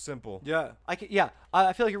start simple. Yeah. I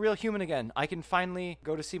feel like a real human again. I can finally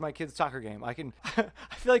go to see my kid's soccer game. I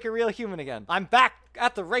feel like a real human again. I'm back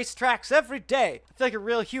at the racetracks every day. I feel like a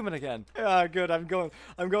real human again. Good. I'm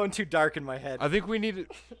going too dark in my head. I think we need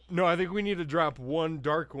to drop one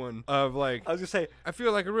dark one of like, I was gonna say, I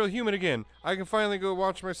feel like a real human again. I can finally go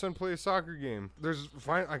watch my son play a soccer game.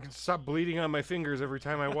 I can stop bleeding on my fingers every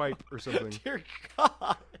time I wipe or something. Dear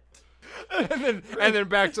God. and then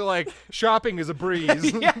back to like shopping is a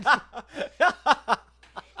breeze.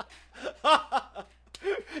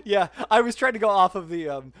 Yeah, I was trying to go off of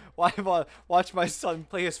the watch my son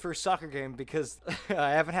play his first soccer game because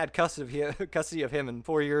I haven't had custody of him in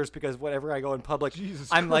 4 years because whenever I go in public,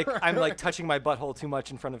 I'm like touching my butthole too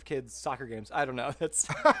much in front of kids' soccer games. I don't know. That's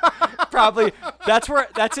probably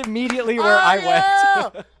that's immediately where I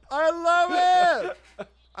went. I love it.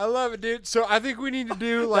 I love it, dude. So I think we need to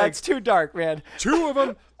do like that's too dark, man. 2 of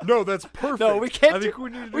them. No, that's perfect. No, we can't.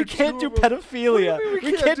 We can't do pedophilia.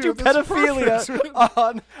 We can't do pedophilia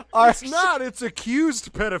on our. It's not. It's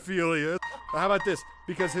accused pedophilia. How about this?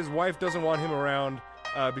 Because his wife doesn't want him around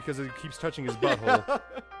because he keeps touching his butthole,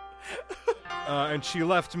 and she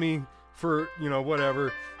left me for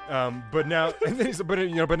whatever. But now,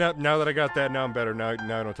 now that I got that, now I'm better. Now I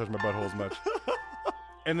don't touch my butthole as much.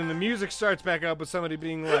 And then the music starts back up with somebody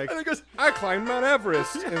being like, and it goes, I climbed Mount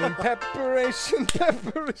Everest. And then Pepperation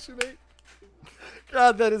 8.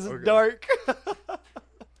 God, that is dark.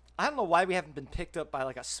 I don't know why we haven't been picked up by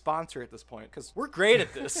like a sponsor at this point, because we're great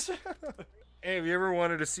at this. Hey, have you ever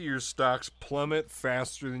wanted to see your stocks plummet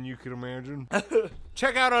faster than you could imagine?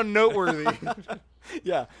 Check out Unnoteworthy.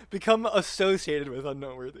 Yeah, become associated with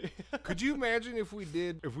Unnoteworthy. Could you imagine if we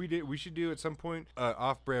should do at some point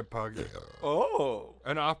off-brand podcast. Oh.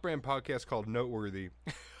 An off-brand podcast called Noteworthy,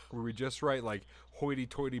 where we just write like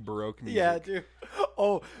hoity-toity Baroque music. Yeah, dude.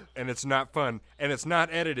 Oh. And it's not fun. And it's not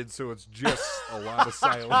edited, so it's just a lot of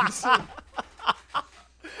silence.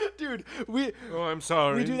 Dude, I'm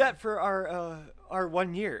sorry. We do that for our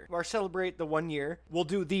 1 year. Celebrate the 1 year. We'll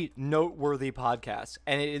do the Noteworthy podcast,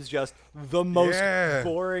 and it is just the most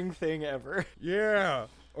boring thing ever. Yeah.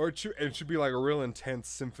 Or it should be like a real intense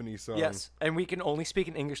symphony song. Yes, and we can only speak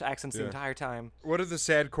in English accents the entire time. What are the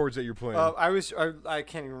sad chords that you're playing? I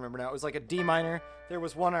can't even remember now. It was like a D minor. There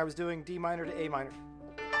was one I was doing D minor to A minor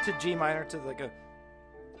to G minor to like a.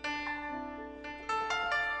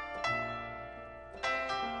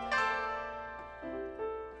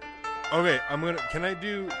 Okay, can I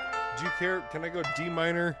do you care? Can I go D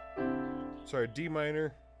minor? Sorry, D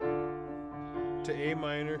minor to A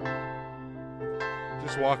minor.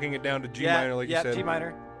 Just walking it down to G minor like you said. Yeah, G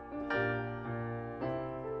minor.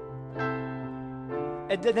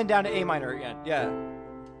 And then down to A minor again. Yeah.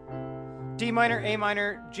 D minor, A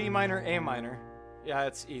minor, G minor, A minor. Yeah,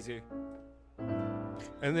 it's easy.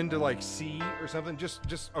 And then to like C or something. Just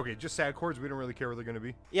sad chords. We don't really care where they're gonna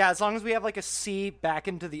be. Yeah, as long as we have like a C back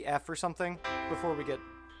into the F or something before we get.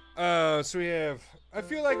 So we have. I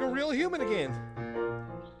feel like a real human again.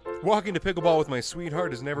 Walking to pickleball with my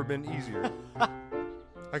sweetheart has never been easier.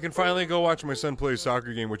 I can finally go watch my son play a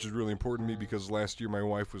soccer game, which is really important to me because last year my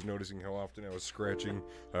wife was noticing how often I was scratching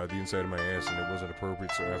the inside of my ass and it wasn't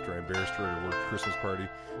appropriate. So after I embarrassed her at a work Christmas party,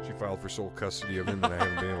 she filed for sole custody of him and I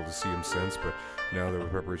haven't been able to see him since. But now that with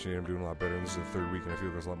Preparation 8, I'm doing a lot better. And this is the 3rd week and I feel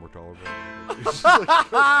like it's a lot more tolerable.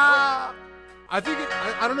 I think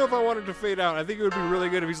I don't know if I want it to fade out. I think it would be really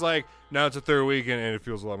good if he's like, now it's a third week and it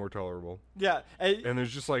feels a lot more tolerable. Yeah. And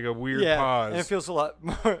there's just like a weird yeah, pause. and it feels a lot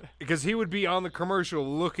more. Because he would be on the commercial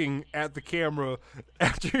looking at the camera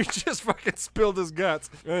after he just fucking spilled his guts.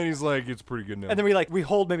 And he's like, it's pretty good now. And then we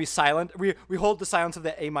hold maybe silent. We hold the silence of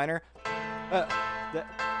the A minor.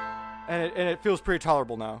 And it feels pretty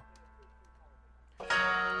tolerable now.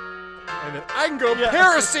 And then I can go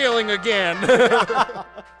parasailing again.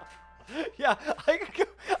 Yeah, I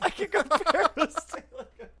can go parasailing.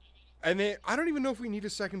 And then I don't even know if we need a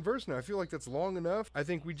second verse now. I feel like that's long enough. I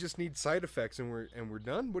think we just need side effects and we're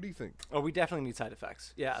done. What do you think? Oh, we definitely need side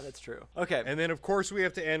effects. Yeah, that's true. Okay. And then of course we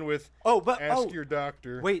have to end with ask your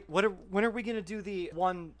doctor. Wait, when are we gonna do the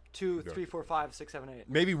 1, 2, 3, 4, 5, 6, 7, 8?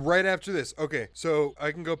 Maybe right after this. Okay, so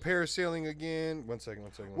I can go parasailing again. One second.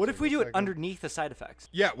 What if we do it underneath the side effects?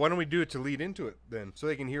 Yeah, why don't we do it to lead into it then? So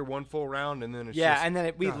they can hear one full round and then it's yeah, just, and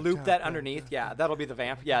then we loop that underneath. Yeah, that'll be the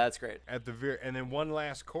vamp. Yeah, that's great. At the and then one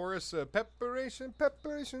last chorus. Pepperation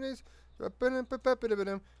is. Yeah,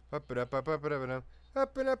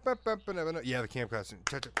 the camp class.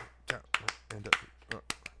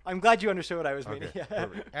 I'm glad you understood what I was meaning. Okay, Yeah.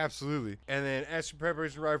 perfect. Absolutely. And then ask your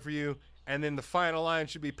preparation right for you. And then the final line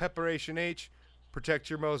should be Pepperation H. Protect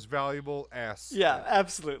your most valuable ass. Yeah,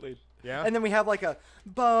 absolutely. Yeah. And then we have like a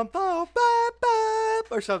bump, oh, bop,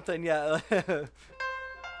 bop, or something. Yeah.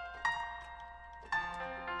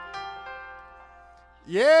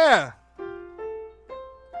 Yeah.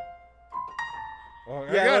 Oh,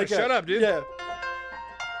 I yeah, got like it. Shut up, dude. Yeah.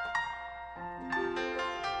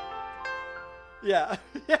 Yeah.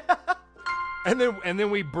 Yeah. And then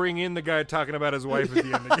we bring in the guy talking about his wife at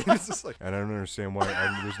the end again. It's just like, I don't understand why.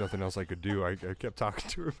 There's nothing else I could do. I kept talking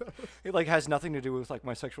to her about it. It like has nothing to do with like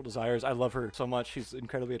my sexual desires. I love her so much. She's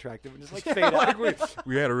incredibly attractive and just like fade out.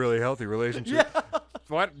 we had a really healthy relationship. Yeah.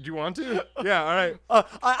 What? Do you want to? Yeah. All right.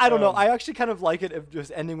 I don't know. I actually kind of like it of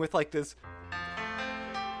just ending with like this.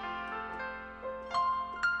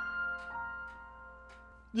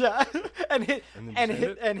 Yeah, and hit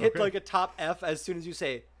Okay. like a top F as soon as you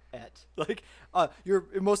say et. Like your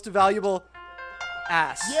most valuable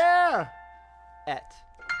ass. Yeah. Et.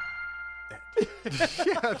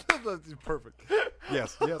 Yeah. That's perfect.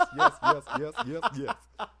 Yes.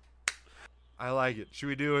 I like it. Should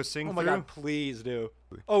we do a sing Oh my through? god, please do.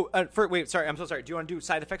 Oh, wait, sorry, I'm so sorry. Do you want to do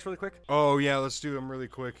side effects really quick? Oh yeah, let's do them really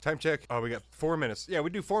quick. Time check. Oh, we got 4 minutes. Yeah, we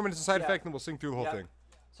do 4 minutes of side Yeah. effect, and we'll sing through the whole Yeah. thing.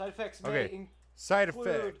 Side effects. Okay. Side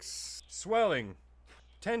effects: swelling,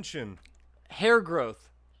 tension, Hair growth.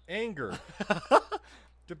 anger,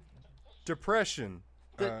 depression,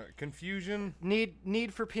 confusion,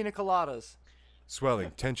 Need for pina coladas. swelling,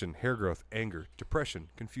 tension, hair growth, anger, depression,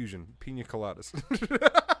 confusion, pina coladas.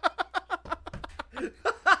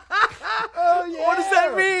 Oh yeah. What does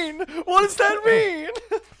that mean? What does that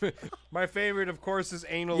mean? My favorite, of course, is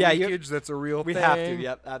anal Yeah, leakage. That's a real We thing. have to.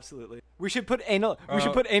 Yep, absolutely. We should put anal. We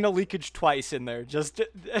should put anal leakage twice in there. Just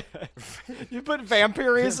you put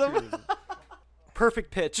vampirism.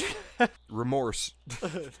 Perfect pitch. Remorse.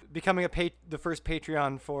 Becoming the first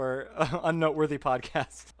Patreon for Unnoteworthy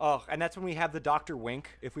Podcast. Oh, and that's when we have the Dr. Wink.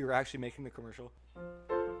 If we were actually making the commercial.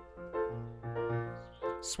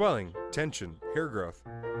 Swelling, tension, hair growth,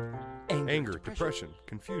 anger, depression. depression,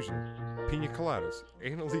 confusion, pina coladas,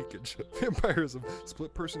 anal leakage, vampirism,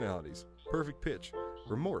 split personalities, perfect pitch,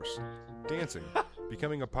 remorse, dancing,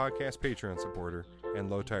 becoming a podcast Patreon supporter,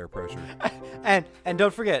 and low tire pressure. And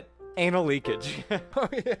don't forget anal leakage. Oh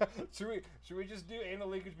yeah, should we just do anal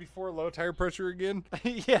leakage before low tire pressure again?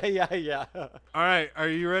 Yeah. All right, are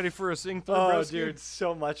you ready for a sing through? Oh, dude,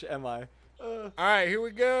 so much am I. All right, here we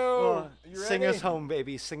go. You Sing ready? us home,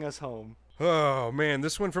 baby. Sing us home. Oh man,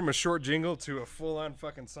 this went from a short jingle to a full-on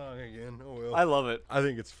fucking song again. Oh well. I love it. I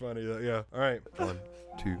think it's funny though. Yeah. All right. 1,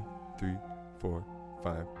 2, 3, 4,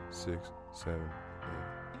 5, 6, 7, 8.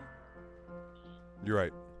 You're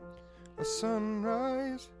right. A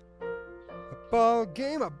sunrise, a ball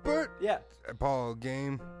game, a ball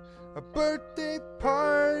game, a birthday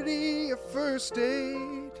party, a first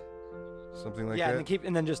date, something like that.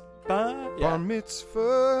 and then just yeah. Bar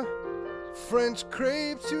mitzvah, French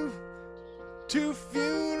crepes, two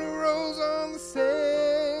funerals on the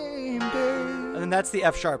same day. And then that's the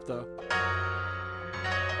F sharp though.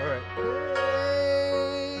 All right.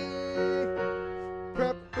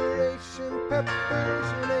 Preparation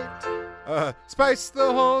 8. Spice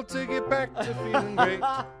the whole to get back to feeling great.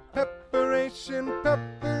 Preparation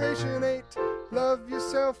 8. Love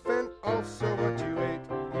yourself and also what you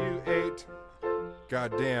ate.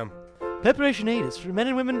 God damn. Pepperation 8 is for men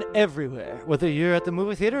and women everywhere. Whether you're at the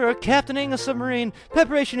movie theater or captaining a submarine,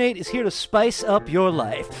 Pepperation 8 is here to spice up your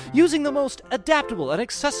life. Using the most adaptable and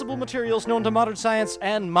accessible materials known to modern science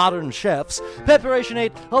and modern chefs, Pepperation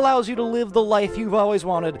 8 allows you to live the life you've always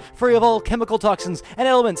wanted, free of all chemical toxins and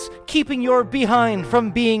elements, keeping your behind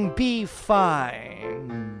from being bee-fined.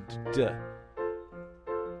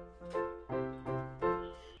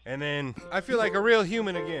 And then I feel like a real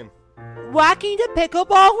human again. Walking to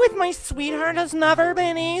pickleball with my sweetheart has never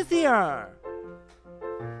been easier.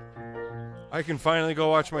 I can finally go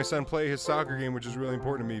watch my son play his soccer game, which is really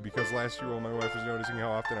important to me because last year while my wife was noticing how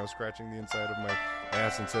often I was scratching the inside of my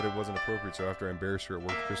ass and said it wasn't appropriate, so after I embarrassed her at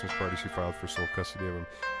work Christmas party, she filed for sole custody of him,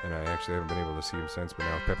 and I actually haven't been able to see him since, but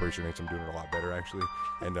now Pepperation H, I'm doing it a lot better actually,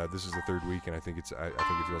 and this is the third week, and I think it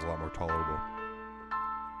feels a lot more tolerable.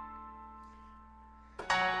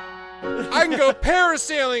 I can go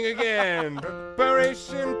parasailing again.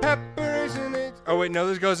 Pepperation. Oh wait, no,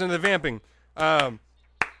 this goes into the vamping.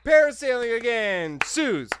 Parasailing again.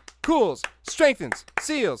 Soothes, cools, strengthens,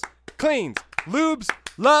 seals, cleans, lubes,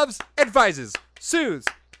 loves, advises. Soothes,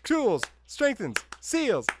 cools, strengthens,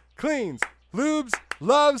 seals, cleans, lubes,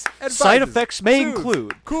 loves, advises. Side effects may Soothes,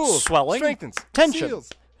 include cools, swelling, strengthens, tension, seals,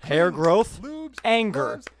 hair cleans, growth, lubes, anger,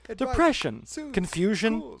 loves, advises. depression, Soothes,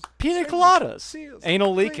 confusion, cools, pina strengthens, coladas, seals,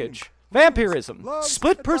 anal cleans, leakage, vampirism, loves,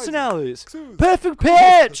 split advises, personalities, soothes, perfect cools,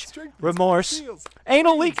 pitch, strengthens, remorse, seals,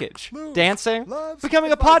 anal cleans, leakage, lubes, dancing, loves, becoming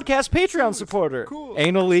a advises, podcast Patreon soothes, supporter, cools,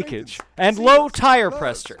 anal strengthens, leakage, and seals, low tire loves,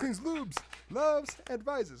 pressure. cleans, lubes, loves,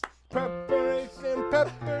 advises. Pepperation 8.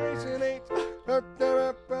 Pepperation 8.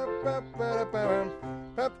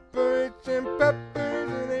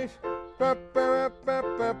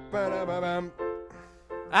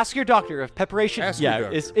 Ask your doctor if Pepperation Ask your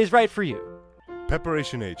doctor. is right for you.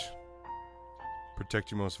 Pepperation H.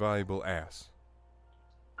 Protect your most valuable ass.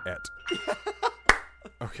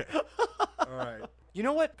 Okay. All right. You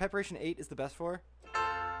know what Pepperation 8 is the best for?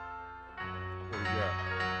 What do you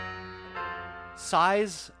got?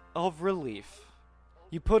 Sighs of relief.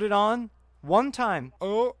 You put it on one time.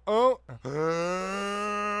 Oh.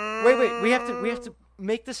 Wait. We have to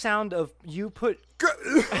make the sound of you put.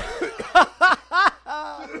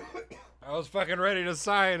 I was fucking ready to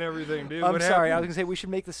sigh and everything, dude. I'm What sorry. I was happened? gonna say we should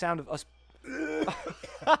make the sound of us.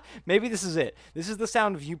 Maybe this is it. This is the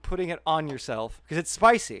sound of you putting it on yourself because it's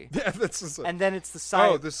spicy. Yeah, that's just And then it's the sigh.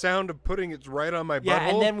 oh, the sound of putting it right on my butthole. yeah,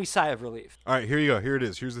 and then we sigh of relief. All right, here you go. Here it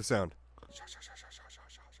is. Here's the sound.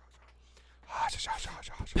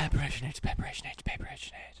 Pepperation 8, Pepperation 8,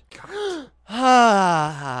 Pepperation 8.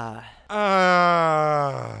 Ah.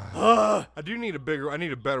 I do need a bigger. I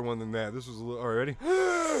need a better one than that. This was a little. All right, ready?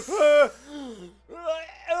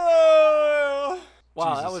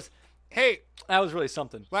 Wow, Jesus. Hey, that was really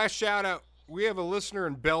something. last shout out. We have a listener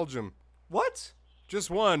in Belgium. What? Just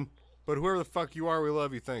one, but whoever the fuck you are, we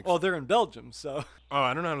love you. Thanks. Well, they're in Belgium, so. Oh,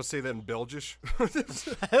 I don't know how to say that in Belgish.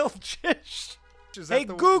 Belgish. Is that Hey,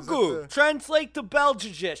 the- is that Google, the- translate to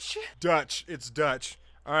Belgish. Dutch. It's Dutch.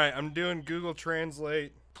 All right, I'm doing Google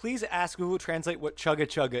Translate. Please ask Google Translate what chugga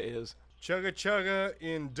chugga is. Chugga chugga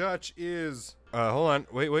in Dutch is. Hold on.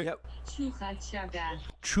 Wait. Yep. Chuga chaga.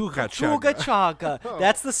 Chugga Chugga chugga.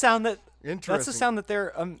 That's the sound that. Interesting. That's the sound that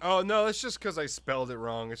they're. Oh no, it's just because I spelled it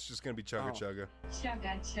wrong. It's just gonna be chugga Oh. chugga.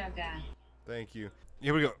 Chaga chaga. Thank you.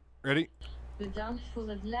 Here we go. Ready? Bedankt voor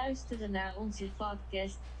het luisteren naar onze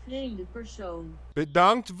podcast Vreemde Persoon.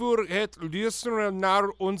 Bedankt voor het luisteren naar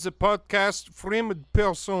onze podcast Vreemde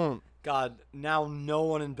Persoon. God, now no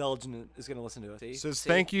one in Belgium is going to listen to us. See? Says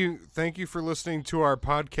See? thank you for listening to our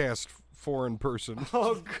podcast, foreign person.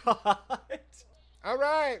 Oh God. All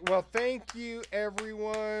right. Well, thank you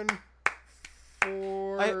everyone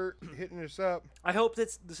for hitting us up. I hope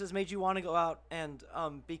this has made you want to go out and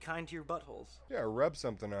be kind to your buttholes. Yeah, rub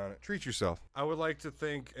something on it. Treat yourself. I would like to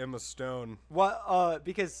thank Emma Stone What?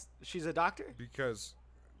 Because she's a doctor? because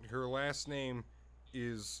her last name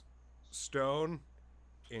is Stone,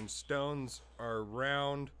 and stones are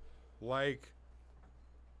round like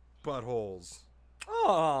buttholes.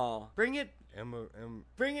 Oh, bringing it Emma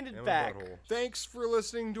back. Butthole. Thanks for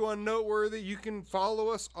listening to Unnoteworthy. You can follow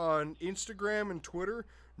us on Instagram and Twitter.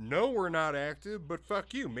 No, we're not active, but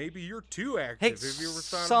fuck you. Maybe you're too active. Hey, Have you ever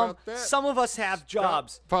thought some about that? some of us have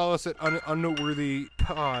jobs. Follow us at Unnoteworthy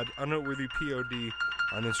Pod, Unnoteworthy POD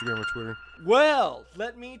on Instagram or Twitter. Well,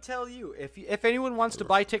 let me tell you, if anyone wants to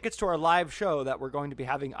buy tickets to our live show that we're going to be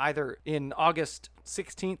having either in August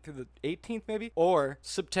 16th through the 18th, maybe, or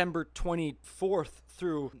September 24th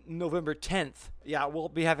through November 10th. Yeah, we'll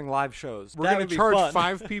be having live shows. We're That going would to be charge fun.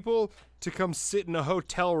 5 people to come sit in a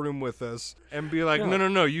hotel room with us and be like,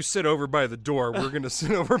 no, you sit over by the door. We're going to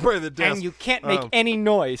sit over by the desk. And you can't make any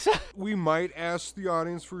noise. We might ask the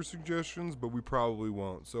audience for suggestions, but we probably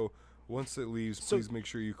won't. So once it leaves, please make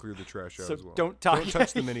sure you clear the trash out So as well. don't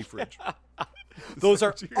touch the mini fridge. Those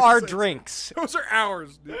are what you're our saying. drinks. Those are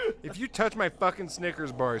ours, dude. If you touch my fucking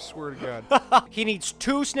Snickers bar, I swear to God. He needs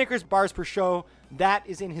 2 Snickers bars per show. That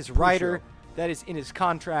is in his rider. show. That is in his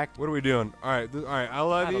contract. What are we doing? All right, I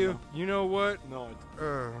love I don't you. know. You know what? No.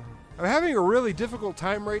 I'm having a really difficult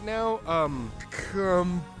time right now.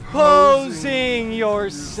 Composing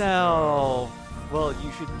yourself. Well,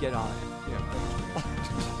 you should get on it. Yeah.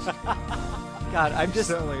 God, I'm You just.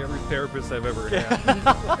 sound like every therapist I've ever had.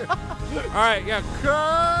 All right, yeah.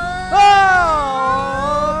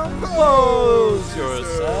 Compose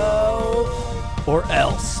yourself. Or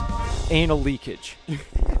else. Anal leakage.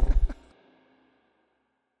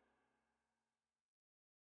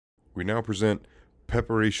 We now present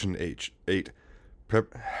Pepperation 8. 8.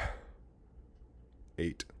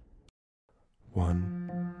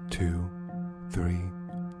 1, 2, 3,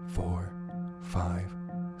 4, 5,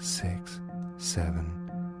 6,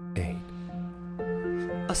 7, 8.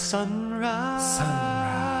 A sunrise.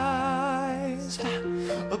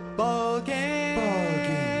 A ball game.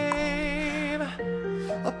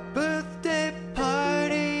 A birthday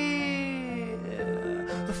party.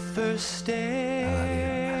 A first date.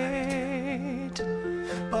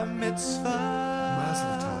 Bar mitzvah.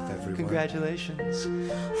 Mazel tov, everyone. Congratulations.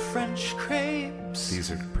 French crepes.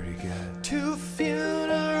 These are pretty good. 2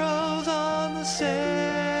 funerals on the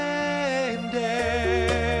same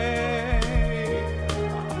day.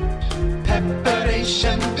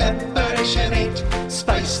 Pepperation 8.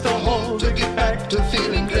 Spice the whole to get back to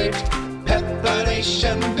feeling great.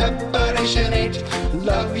 Pepperation 8.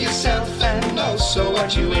 Love yourself and also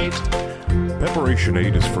what you ate. Pepperation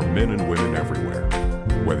 8 is for men and women everywhere.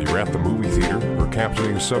 Whether you're at the movie theater or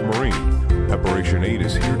captaining a submarine, Pepperation 8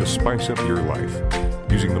 is here to spice up your life.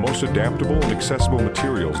 Using the most adaptable and accessible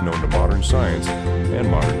materials known to modern science and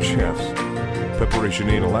modern chefs. Pepperation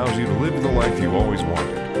 8 allows you to live the life you've always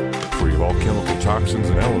wanted. Free of all chemical toxins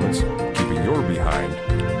and elements, keeping your behind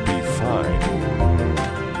be fine.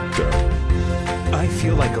 I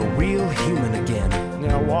feel like a real human again.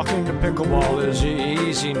 Now walking to pickleball is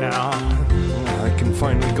easy now. I can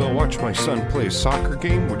finally go watch my son play a soccer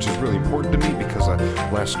game, which is really important to me because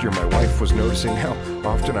last year my wife was noticing how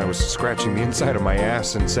often I was scratching the inside of my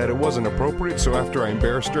ass and said it wasn't appropriate, so after I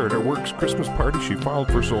embarrassed her at her work's Christmas party, she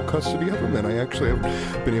filed for sole custody of him, and I actually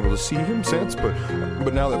haven't been able to see him since, but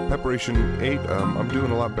now that Pepperation 8, I'm doing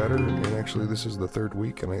a lot better, and actually this is the 3rd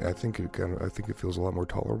week, and I think it feels a lot more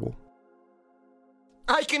tolerable.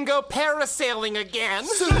 I can go parasailing again.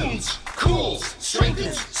 Soothes, cools,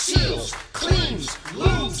 strengthens, seals, cleans,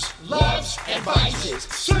 lubes, loves, advises.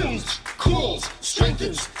 Soothes, cools,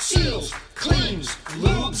 strengthens, seals, cleans,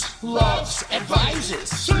 lubes, loves, advises.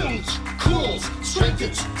 Soothes, cools,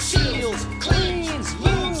 strengthens, seals, cleans,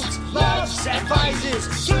 lubes, loves, advises.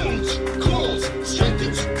 Soothes, cools,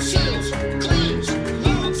 strengthens, seals, cleans,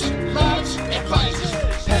 lubes, loves, advises.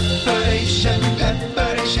 Pepperation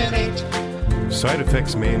 8. Side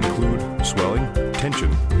effects may include swelling, tension,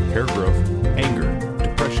 hair growth, anger,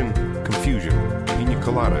 depression, confusion, pina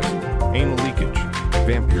coladas, anal leakage,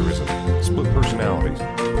 vampirism, split personalities,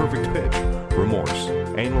 perfect pitch, remorse,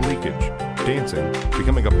 anal leakage, dancing,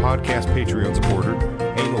 becoming a podcast Patreon supporter,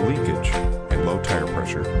 anal leakage, and low tire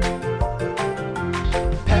pressure.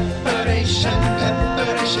 Pepperation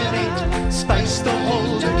 8. Spice the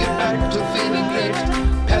whole to get back to feeling great.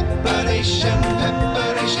 Pepperation 8.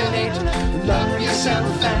 Love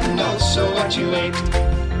yourself and also what you ate.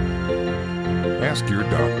 Ask your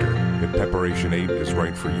doctor if Pepperation 8 is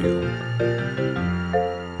right for you.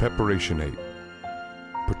 Pepperation 8.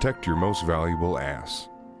 Protect your most valuable ass.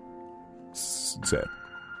 Zed.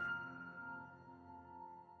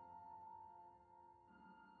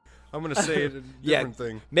 I'm gonna say it a different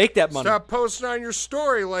thing. Make that money. Stop posting on your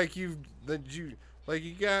story like you're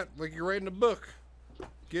writing a book.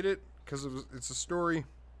 Get it? Because it's a story.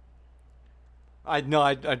 I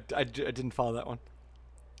didn't follow that one.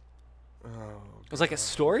 Oh, It was like a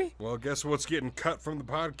story? well, guess what's getting cut from the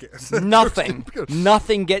podcast? Nothing.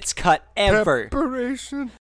 Nothing gets cut ever. Pepperation.